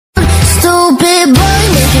Stupid boy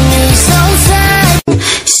making me so sad.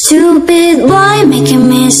 Stupid boy making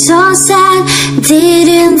me so sad.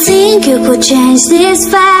 Didn't think you could change this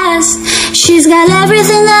fast. She's got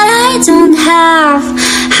everything that I don't have.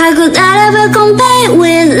 How could I ever compare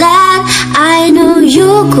with that? I know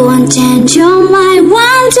you couldn't change your mind.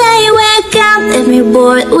 One day wake up and be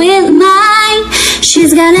bored with mine.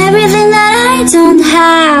 She's got everything that I don't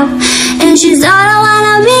have, and she's all I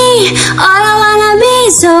wanna be, all I wanna be.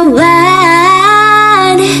 So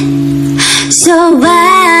bad, so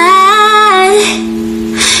bad.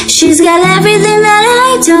 She's got everything that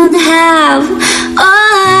I don't have.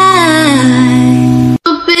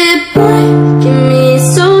 Stupid boy, give me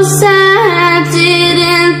so sad.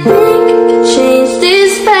 Didn't think I could change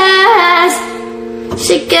this fast.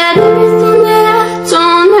 She got everything that I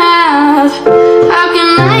don't have. How can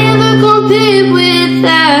I ever compete with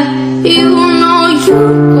that? You know you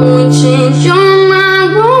won't change your mind.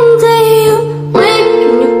 One day you wake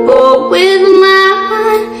and you go with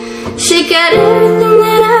mine. She got everything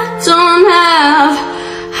that I don't have.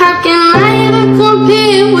 How can I ever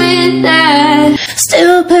compete with that?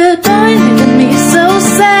 Stupid boy making me so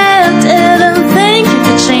sad. Didn't think you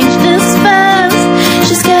could change this fast.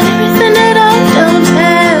 She's got everything that I don't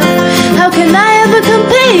have. How can I ever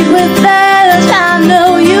compete with that? I know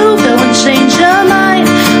you go and change your mind.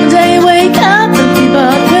 One day you wake up and be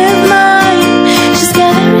bored with mine. She's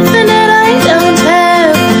got everything that I don't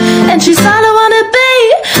have, and she's all I wanna be,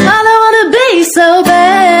 all I wanna be. So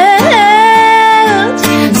bad,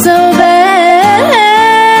 so bad.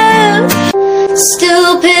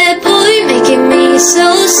 Stupid boy making me so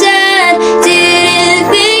sad. Didn't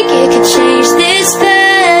think it could change this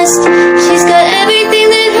fast. She's got everything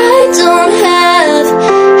that I don't have.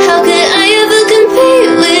 How could I ever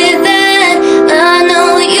compete with that? I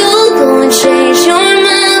know you'll go and change your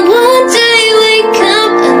mind. One day wake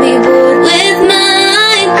up and be bored with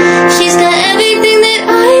mine. She's got everything that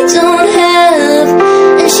I don't have,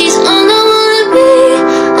 and she's all I wanna be,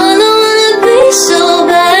 all I wanna be. So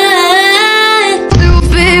bad.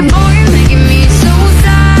 Stupid boy making me so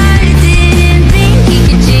sad. Didn't think he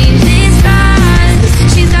could change this fast.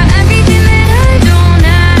 She's got everything that I don't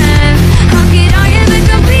have. How could I ever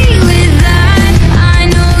compete with that? I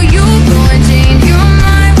know you'll go and change your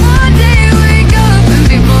mind. One day wake up and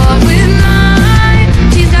be bored with mine.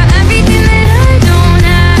 She's got everything that I don't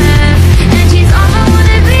have, and she's all I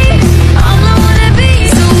wanna be, all I wanna be.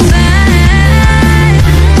 So bad,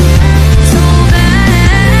 so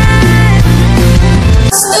bad.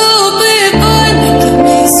 Stupid boy making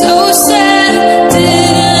me so sad.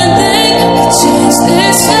 Didn't think I could change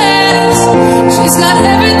this fast. She's got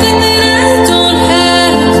everything that I don't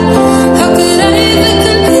have. How could I even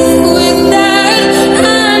compete with that?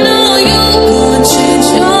 I know you'll go and change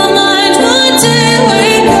your mind. One day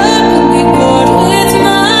wake up and be bored with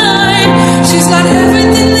mine. She's got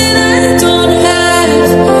everything that I don't have,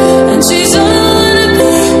 and she's all I wanna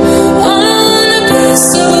be, all I wanna be.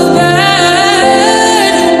 So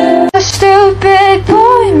bad. A stupid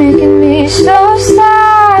boy making me so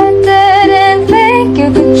sad. Didn't think you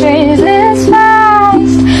could change this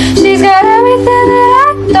fast. She's got everything that I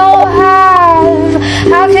don't have.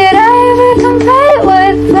 How could I ever compete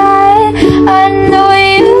with that? I know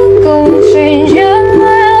you go and change your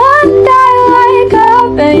mind. One day wake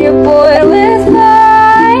up and you're bored with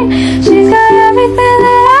mine. She's got everything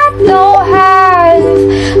that I don't have,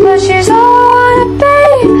 but she's all I wanna be,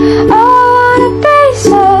 all I wanna be.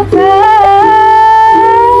 So bad.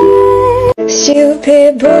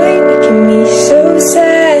 Stupid boy making me so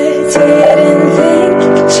sad. Didn't think you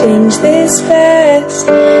could change this fast.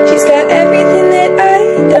 She's got everything that I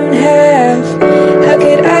don't have. How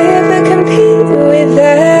could I ever